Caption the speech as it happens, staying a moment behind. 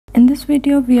In this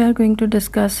video, we are going to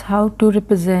discuss how to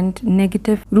represent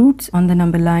negative roots on the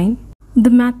number line. The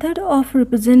method of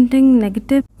representing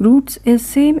negative roots is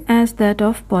same as that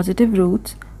of positive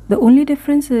roots. The only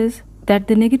difference is that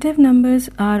the negative numbers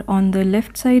are on the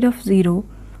left side of 0,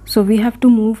 so we have to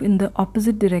move in the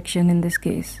opposite direction in this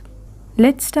case.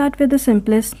 Let's start with the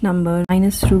simplest number,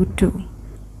 minus root 2.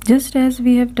 Just as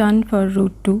we have done for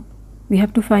root 2, we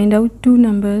have to find out two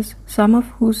numbers, sum of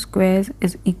whose squares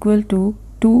is equal to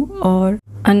 2 or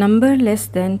a number less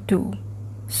than 2.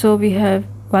 So we have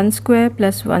 1 square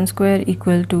plus 1 square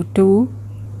equal to 2,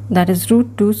 that is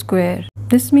root 2 square.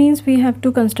 This means we have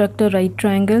to construct a right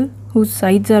triangle whose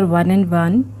sides are 1 and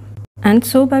 1, and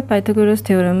so by Pythagoras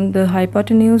theorem the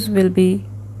hypotenuse will be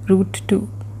root 2.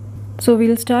 So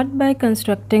we'll start by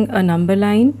constructing a number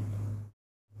line.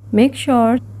 Make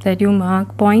sure that you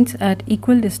mark points at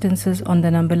equal distances on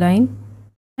the number line.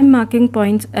 I'm marking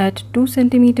points at 2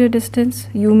 cm distance.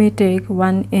 You may take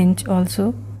 1 inch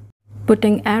also.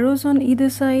 Putting arrows on either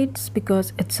sides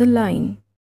because it's a line.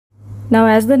 Now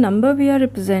as the number we are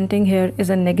representing here is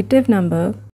a negative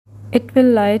number, it will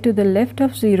lie to the left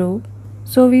of 0.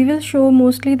 So we will show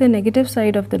mostly the negative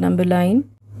side of the number line.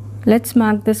 Let's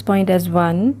mark this point as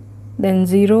 1, then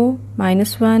 0,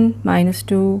 -1,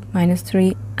 -2,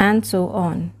 -3, and so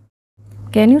on.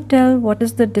 Can you tell what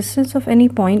is the distance of any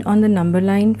point on the number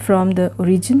line from the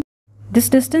origin? This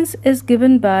distance is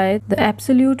given by the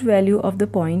absolute value of the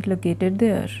point located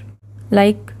there.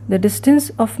 Like the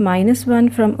distance of -1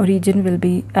 from origin will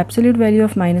be absolute value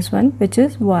of -1, which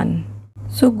is 1.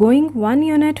 So going 1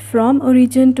 unit from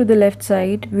origin to the left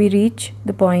side, we reach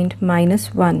the point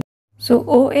 -1. So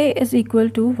OA is equal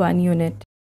to 1 unit.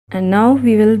 And now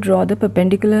we will draw the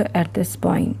perpendicular at this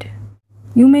point.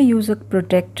 You may use a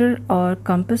protractor or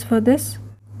compass for this.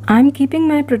 I'm keeping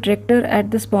my protractor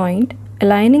at this point,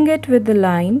 aligning it with the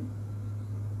line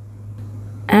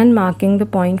and marking the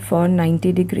point for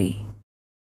 90 degree.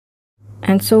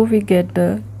 And so we get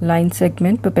the line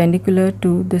segment perpendicular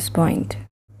to this point.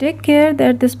 Take care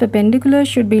that this perpendicular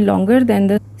should be longer than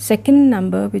the second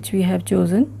number which we have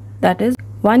chosen, that is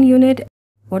 1 unit.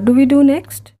 What do we do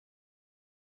next?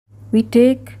 We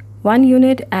take 1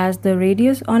 unit as the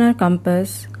radius on our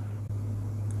compass,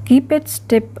 keep its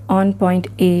tip on point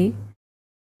A,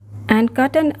 and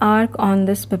cut an arc on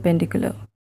this perpendicular.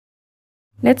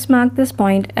 Let's mark this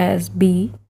point as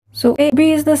B. So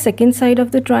AB is the second side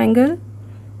of the triangle.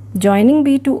 Joining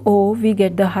B to O, we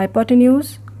get the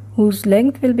hypotenuse, whose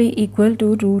length will be equal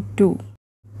to root 2.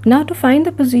 Now to find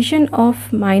the position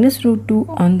of minus root 2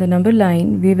 on the number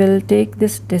line, we will take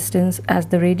this distance as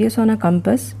the radius on a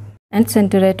compass and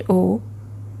center at O.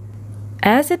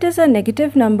 As it is a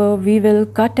negative number, we will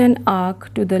cut an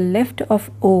arc to the left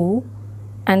of O,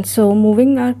 and so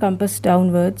moving our compass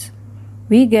downwards,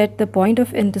 we get the point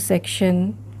of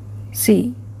intersection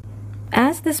C.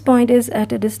 As this point is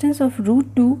at a distance of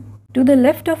root 2 to the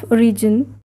left of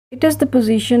origin, it is the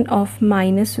position of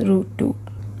minus root 2.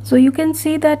 So you can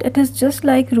see that it is just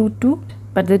like root 2,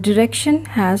 but the direction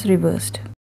has reversed.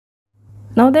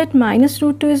 Now that minus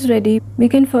root 2 is ready, we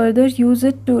can further use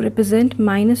it to represent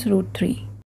minus root 3.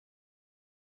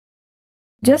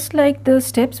 Just like the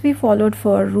steps we followed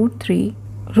for root 3,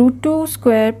 root 2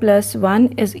 square plus 1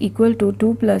 is equal to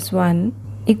 2 plus 1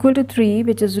 equal to 3,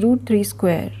 which is root 3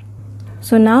 square.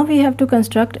 So now we have to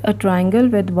construct a triangle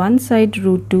with one side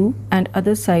root 2 and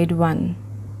other side 1.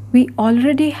 We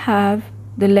already have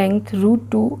the length root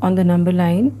 2 on the number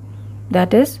line,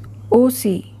 that is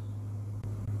OC.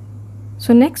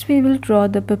 So next we will draw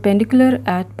the perpendicular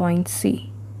at point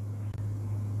C.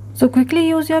 So quickly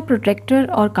use your protractor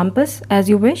or compass as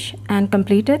you wish and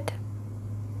complete it.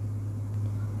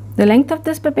 The length of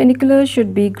this perpendicular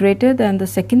should be greater than the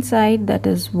second side, that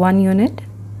is 1 unit.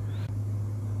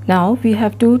 Now we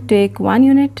have to take 1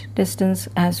 unit distance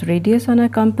as radius on our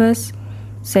compass,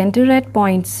 center at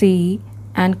point C,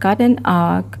 and cut an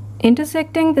arc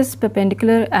intersecting this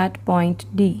perpendicular at point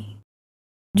D.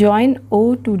 Join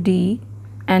O to D,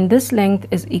 and this length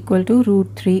is equal to root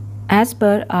 3 as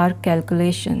per our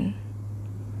calculation.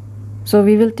 So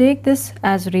we will take this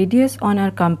as radius on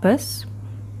our compass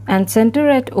and center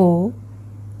at O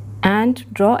and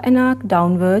draw an arc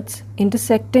downwards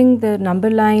intersecting the number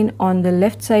line on the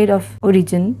left side of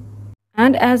origin.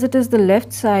 And as it is the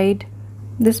left side,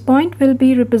 this point will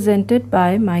be represented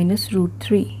by minus root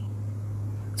 3.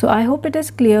 So I hope it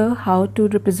is clear how to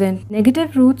represent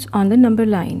negative roots on the number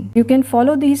line. You can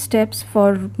follow these steps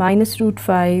for minus root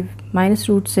 5, minus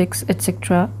root 6,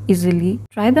 etc. easily.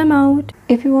 Try them out.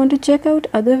 If you want to check out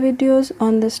other videos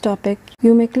on this topic,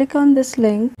 you may click on this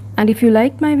link. And if you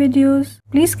like my videos,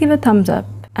 please give a thumbs up.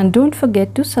 and don't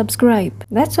forget to subscribe.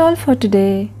 That's all for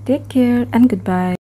today. Take care and goodbye.